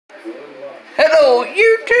Hello,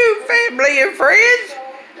 YouTube family and friends.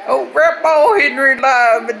 Oh, Grandpa Henry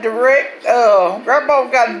live and direct. Grandpa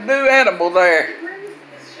got a new animal there.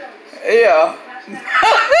 Yeah.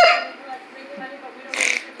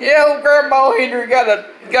 Yeah, old Grandpa Henry got a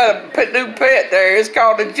new pet there. It's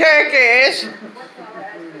called a jackass.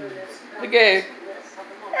 Look at it.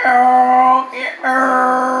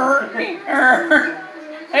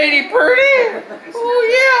 Ain't he pretty? Oh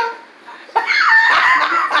yeah.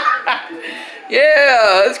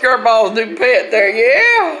 Yeah, it's Grandpa's new pet there,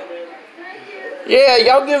 yeah. Yeah,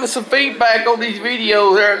 y'all give us some feedback on these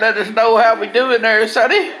videos there and let us know how we doing there,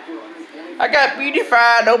 sonny. I got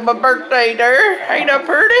beautified on my birthday there. Ain't I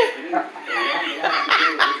pretty?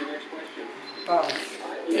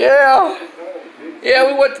 Yeah. Yeah,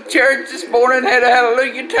 we went to church this morning, had a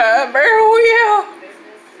hallelujah time there. Oh,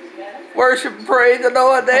 yeah. Worship and praise the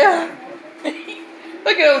Lord there.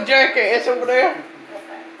 Look at old jackass over there.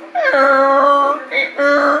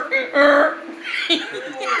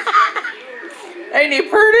 Ain't he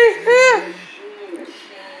pretty? Yeah.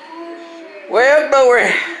 Well,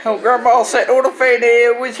 glory. Old Grandma sitting on the fan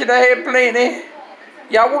there, wishing I had plenty.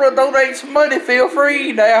 Y'all want to donate some money, feel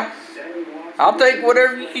free now. I'll take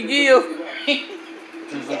whatever you can give.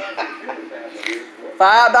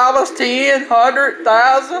 $5, 10, 100,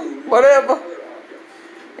 1,000, whatever.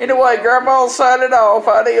 Anyway, Grandma's signing off.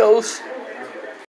 Adios.